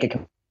hard to make a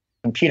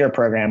computer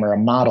program or a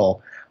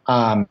model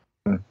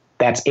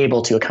that's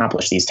able to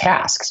accomplish these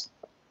tasks.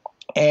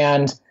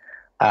 And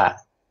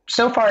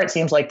so far, it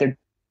seems like they're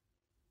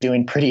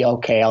doing pretty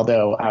okay,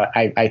 although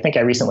I think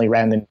I recently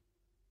read in the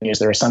news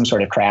there was some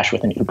sort of crash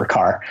with an Uber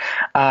car.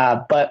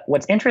 But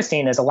what's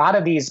interesting is a lot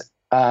of these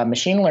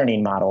machine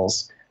learning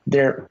models,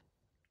 they're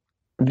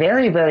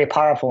very, very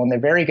powerful, and they're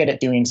very good at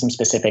doing some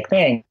specific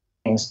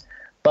things.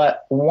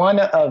 But one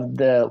of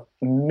the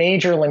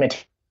major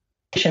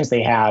limitations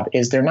they have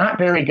is they're not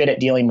very good at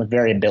dealing with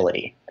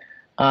variability.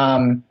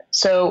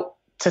 So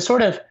to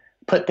sort of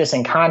put this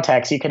in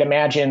context, you could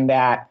imagine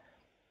that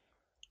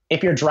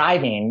if you're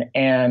driving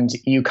and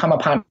you come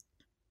upon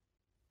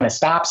a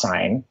stop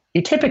sign,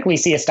 you typically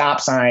see a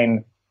stop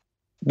sign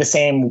the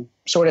same,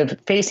 sort of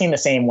facing the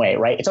same way,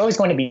 right? It's always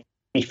going to be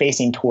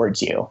facing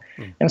towards you.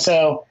 And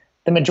so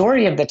the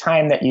majority of the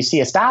time that you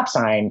see a stop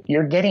sign,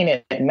 you're getting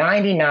it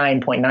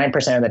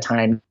 99.9% of the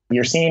time,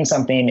 you're seeing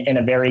something in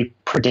a very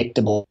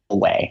predictable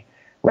way,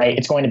 right?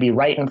 It's going to be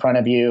right in front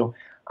of you.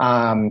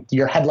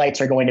 Your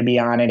headlights are going to be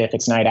on it if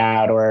it's night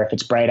out, or if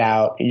it's bright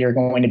out, you're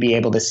going to be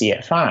able to see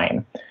it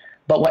fine.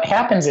 But what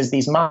happens is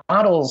these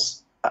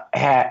models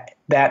that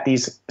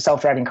these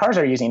self-driving cars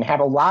are using have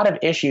a lot of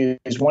issues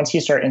once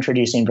you start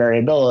introducing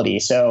variability.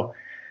 So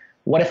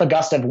what if a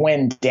gust of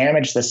wind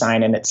damaged the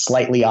sign and it's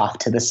slightly off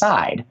to the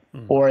side?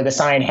 Or the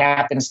sign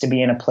happens to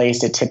be in a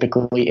place it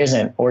typically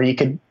isn't? Or you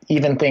could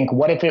even think,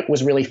 what if it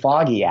was really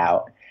foggy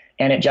out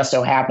and it just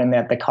so happened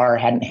that the car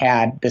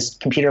this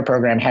computer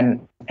program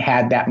hadn't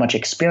had that much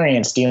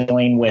experience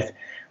dealing with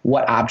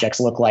what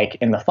objects look like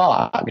in the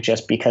fog,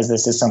 just because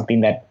this is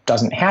something that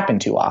doesn't happen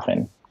too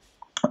often.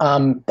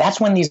 That's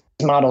when these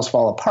models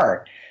fall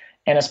apart.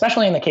 And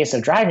especially in the case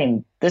of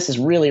driving, this is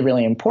really,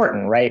 really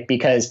important, right?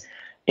 Because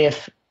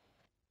if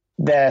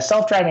the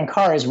self-driving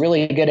car is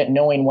really good at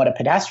knowing what a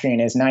pedestrian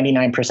is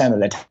 99% of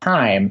the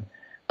time,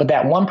 but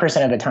that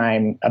 1% of the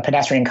time a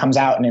pedestrian comes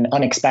out in an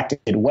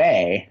unexpected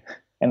way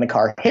and the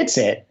car hits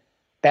it,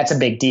 that's a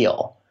big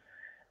deal.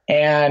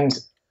 And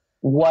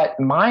what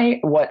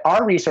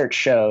our research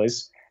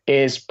shows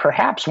is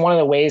perhaps one of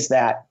the ways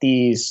that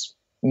these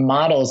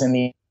models and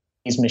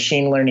these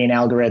machine learning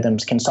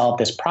algorithms can solve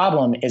this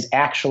problem is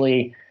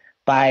actually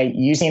by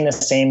using the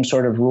same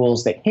sort of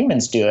rules that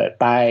humans do it,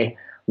 by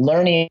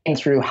learning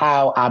through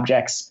how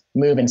objects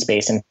move in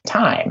space and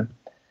time.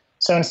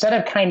 So instead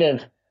of kind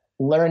of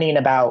learning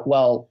about,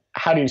 well,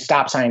 how do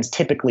stop signs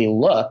typically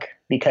look,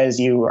 because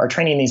you are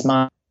training these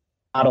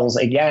models,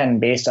 again,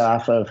 based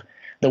off of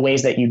the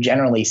ways that you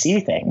generally see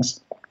things,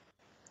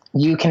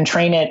 you can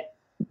train it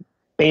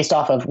based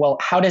off of, well,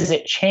 how does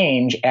it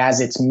change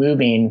as it's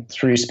moving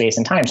through space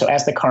and time? So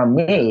as the car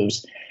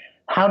moves,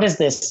 how does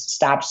this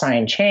stop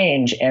sign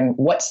change, and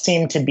what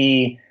seem to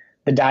be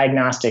the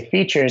diagnostic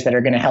features that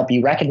are going to help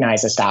you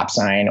recognize a stop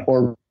sign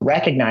or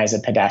recognize a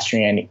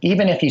pedestrian,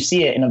 even if you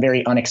see it in a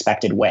very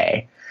unexpected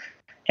way?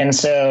 And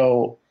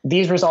so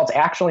these results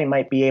actually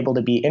might be able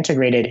to be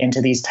integrated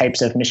into these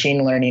types of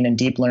machine learning and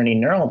deep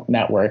learning neural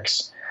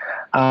networks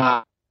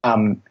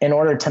in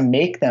order to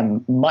make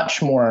them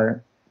much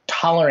more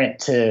tolerant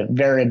to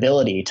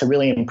variability, to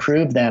really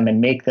improve them and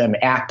make them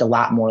act a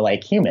lot more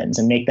like humans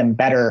and make them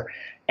better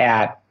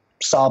at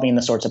solving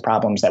the sorts of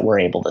problems that we're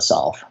able to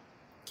solve.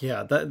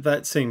 Yeah,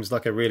 that seems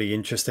like a really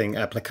interesting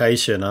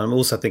application. I'm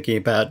also thinking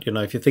about,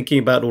 if you're thinking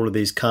about all of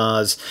these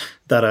cars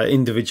that are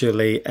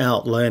individually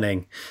out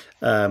learning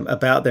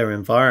about their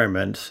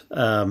environment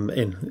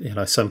in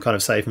some kind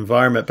of safe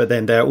environment, but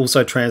then they're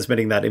also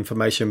transmitting that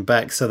information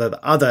back so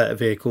that other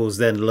vehicles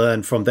then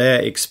learn from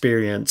their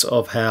experience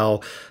of how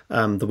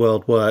the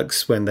world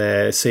works when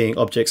they're seeing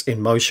objects in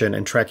motion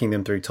and tracking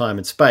them through time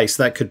and space.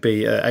 That could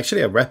be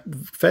actually a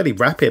fairly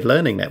rapid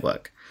learning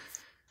network.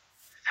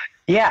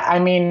 Yeah, I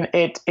mean,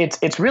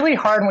 it's really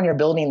hard when you're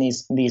building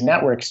these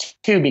networks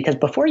too, because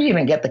before you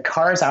even get the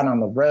cars out on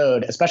the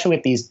road, especially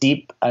with these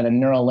deep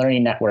neural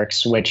learning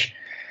networks, which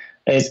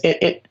is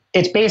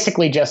it's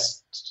basically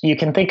just, you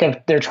can think of,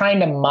 they're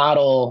trying to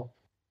model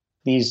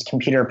these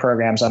computer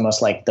programs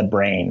almost like the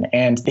brain,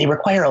 and they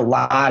require a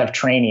lot of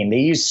training. They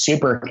use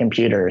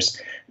supercomputers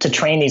to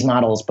train these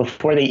models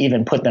before they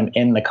even put them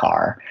in the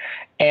car.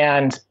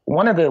 And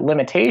one of the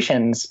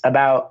limitations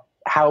about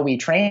how we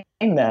train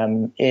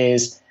them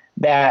is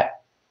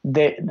that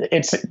they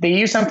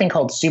use something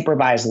called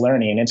supervised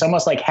learning. It's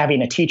almost like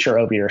having a teacher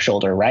over your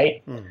shoulder,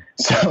 right?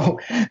 So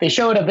they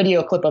showed a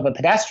video clip of a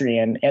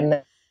pedestrian,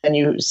 and then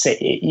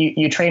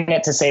you train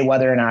it to say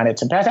whether or not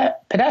it's a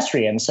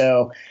pedestrian.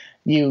 So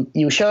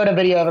you showed a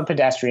video of a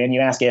pedestrian,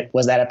 you ask it,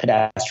 was that a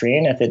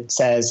pedestrian? If it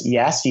says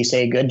yes, you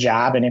say good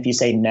job. And if you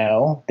say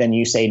no, then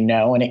you say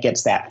no, and it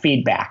gets that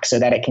feedback so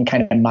that it can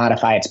kind of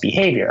modify its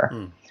behavior.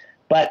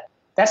 But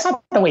that's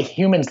not the way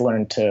humans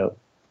learn to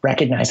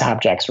recognize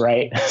objects,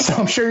 right? So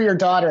I'm sure your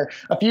daughter,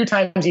 a few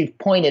times you've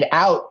pointed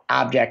out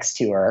objects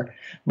to her,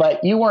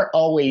 but you weren't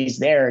always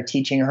there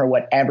teaching her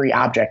what every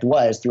object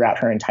was throughout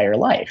her entire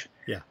life.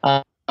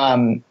 Yeah.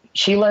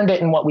 She learned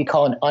it in what we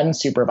call an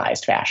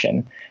unsupervised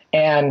fashion.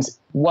 And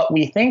what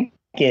we think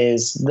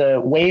is the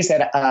ways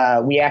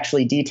that we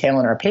actually detail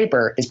in our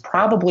paper is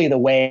probably the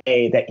way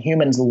that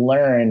humans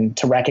learn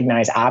to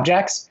recognize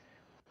objects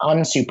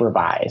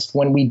unsupervised,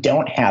 when we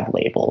don't have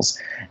labels,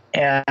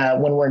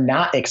 when we're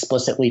not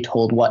explicitly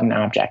told what an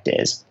object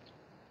is.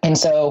 And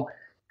so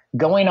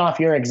going off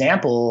your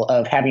example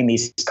of having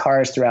these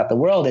cars throughout the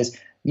world is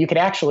you could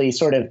actually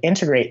sort of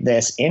integrate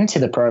this into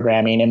the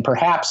programming and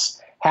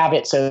perhaps have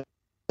it so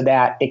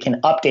that it can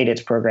update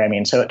its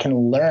programming so it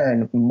can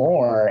learn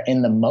more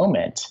in the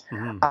moment.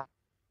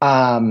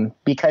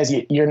 Because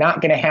you're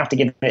not going to have to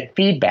give it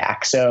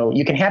feedback. So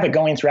you can have it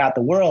going throughout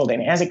the world,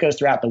 and as it goes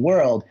throughout the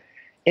world,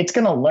 it's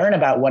going to learn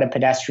about what a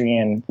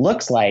pedestrian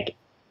looks like.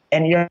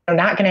 And you're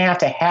not going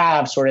to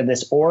have sort of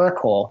this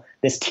oracle,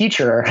 this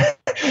teacher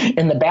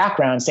in the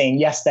background saying,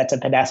 yes, that's a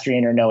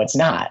pedestrian, or no, it's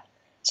not.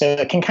 So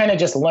it can kind of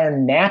just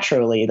learn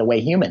naturally the way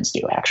humans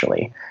do,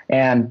 actually.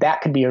 And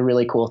that could be a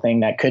really cool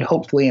thing that could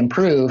hopefully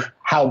improve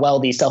how well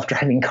these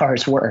self-driving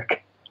cars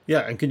work. Yeah,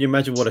 and can you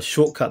imagine what a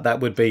shortcut that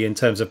would be in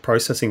terms of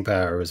processing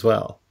power as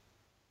well?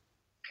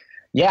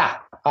 Yeah,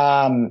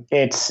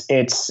 it's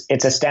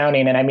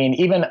astounding. And I mean,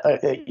 even,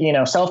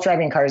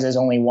 self-driving cars is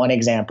only one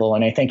example.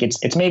 And I think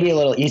it's maybe a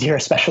little easier,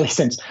 especially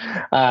since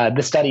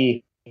the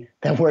study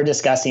that we're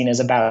discussing is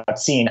about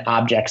seeing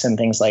objects and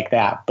things like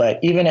that. But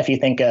even if you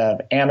think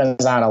of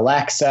Amazon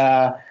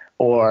Alexa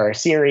or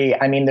Siri,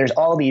 I mean, there's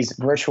all these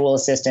virtual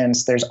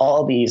assistants, there's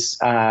all these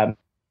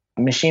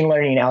machine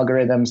learning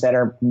algorithms that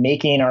are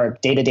making our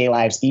day-to-day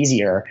lives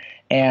easier.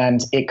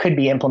 And it could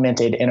be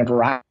implemented in a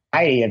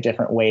variety of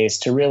different ways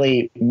to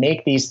really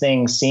make these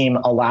things seem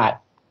a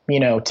lot,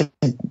 to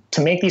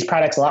make these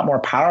products a lot more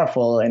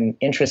powerful and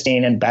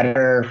interesting and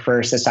better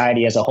for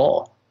society as a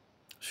whole.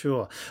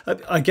 Sure.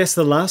 I guess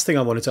the last thing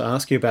I wanted to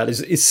ask you about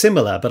is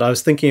similar, but I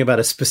was thinking about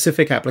a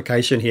specific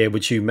application here,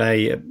 which you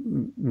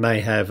may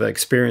have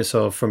experience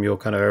of from your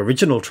kind of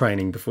original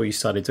training before you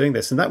started doing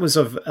this, and that was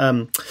of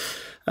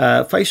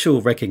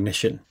facial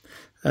recognition.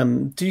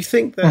 Do you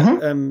think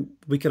that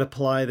we could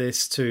apply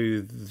this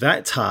to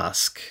that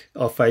task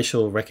of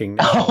facial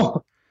recognition?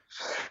 Oh,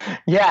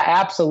 yeah,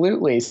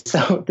 absolutely.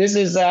 So this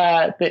is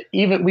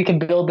even we can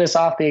build this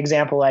off the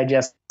example I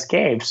just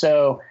gave.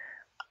 So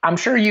I'm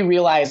sure you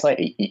realize,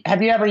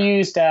 have you ever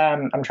used,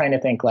 I'm trying to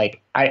think,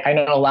 I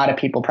know a lot of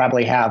people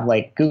probably have,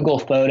 Google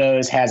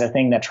Photos has a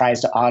thing that tries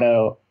to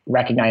auto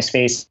recognize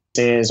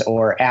faces,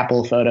 or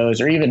Apple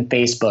Photos, or even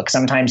Facebook.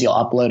 Sometimes you'll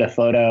upload a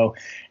photo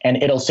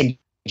and it'll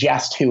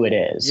suggest who it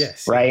is,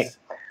 yes, right?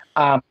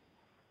 Yes.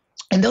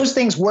 And those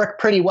things work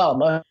pretty well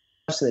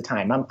most of the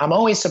time. I'm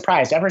always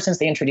surprised, ever since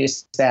they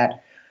introduced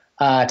that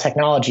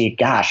technology,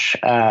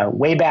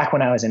 way back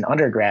when I was in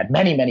undergrad,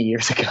 many, many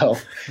years ago.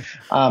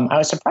 I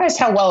was surprised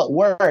how well it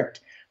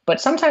worked,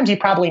 but sometimes you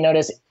probably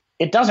notice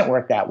it doesn't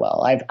work that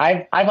well.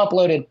 I've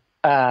uploaded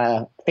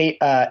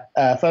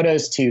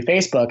photos to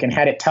Facebook and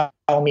had it tell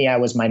me I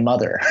was my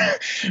mother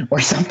or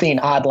something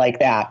odd like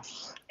that.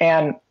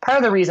 And part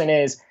of the reason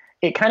is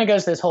it kind of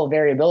goes to this whole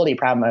variability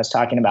problem I was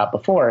talking about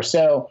before.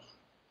 So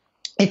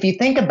if you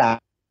think about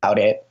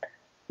it,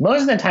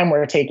 most of the time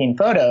we're taking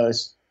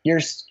photos,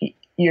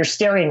 you're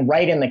staring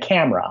right in the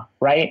camera,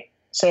 right?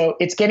 So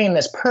it's getting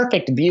this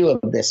perfect view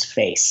of this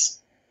face.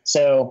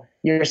 So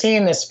you're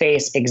seeing this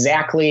face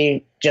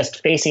exactly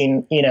just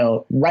facing,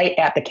 right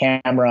at the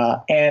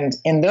camera. And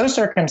in those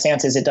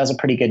circumstances, it does a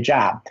pretty good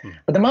job.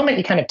 But the moment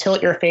you kind of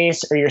tilt your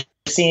face, or you're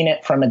seeing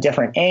it from a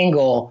different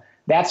angle,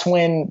 that's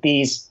when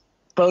these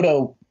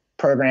photo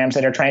programs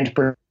that are trying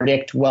to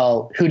predict,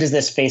 well, who does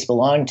this face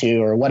belong to,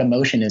 or what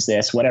emotion is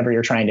this, whatever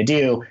you're trying to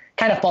do,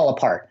 kind of fall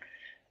apart.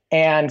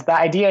 And the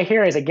idea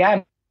here is,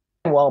 again,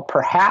 well,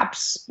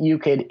 perhaps you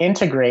could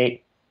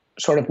integrate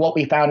sort of what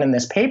we found in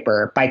this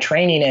paper by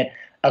training it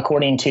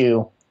according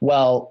to,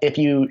 well, if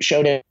you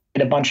showed it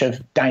a bunch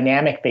of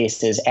dynamic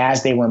faces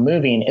as they were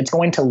moving, it's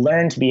going to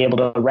learn to be able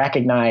to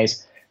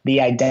recognize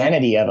the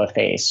identity of a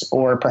face,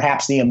 or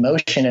perhaps the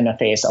emotion in a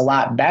face, a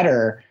lot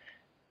better,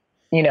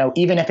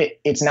 even if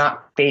it's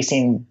not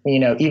facing,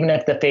 even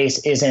if the face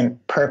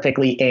isn't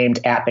perfectly aimed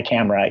at the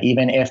camera,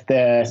 even if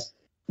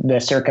the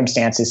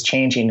circumstance is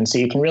changing. And so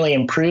you can really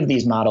improve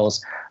these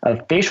models of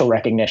facial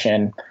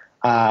recognition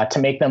to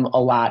make them a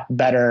lot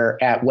better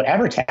at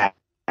whatever task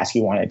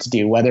you want it to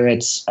do, whether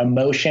it's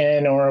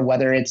emotion or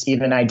whether it's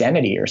even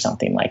identity or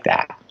something like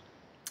that.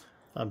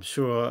 I'm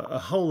sure a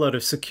whole lot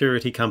of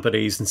security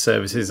companies and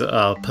services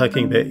are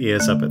perking their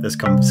ears up at this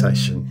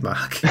conversation,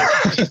 Mark.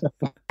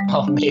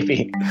 Oh,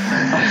 maybe.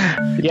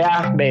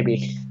 Yeah,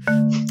 maybe.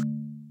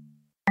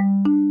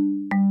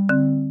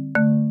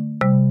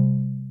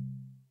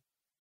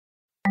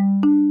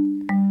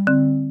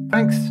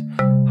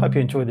 thanks. Hope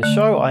you enjoyed the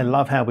show. I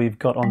love how we've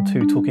got on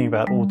to talking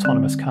about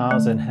autonomous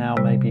cars and how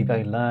maybe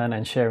they learn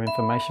and share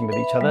information with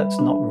each other. It's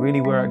not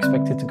really where I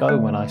expected to go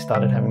when I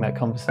started having that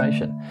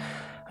conversation.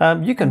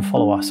 You can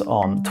follow us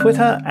on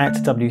Twitter at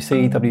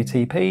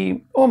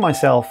WCWTP or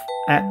myself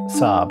at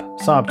Saab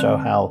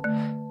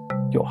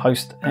Johal, your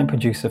host and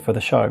producer for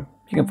the show.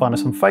 You can find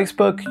us on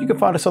Facebook. You can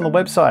find us on the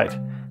website,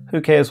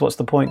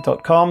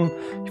 whocareswhatsthepoint.com.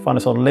 You can find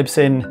us on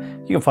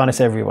Libsyn. You can find us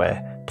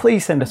everywhere.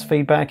 Please send us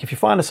feedback. If you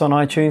find us on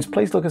iTunes,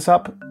 please look us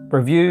up,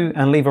 review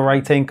and leave a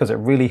rating because it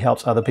really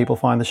helps other people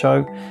find the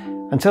show.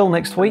 Until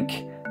next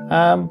week,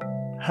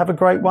 have a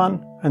great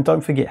one and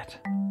don't forget.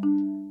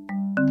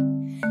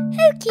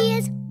 Who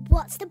cares?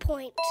 What's the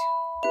point?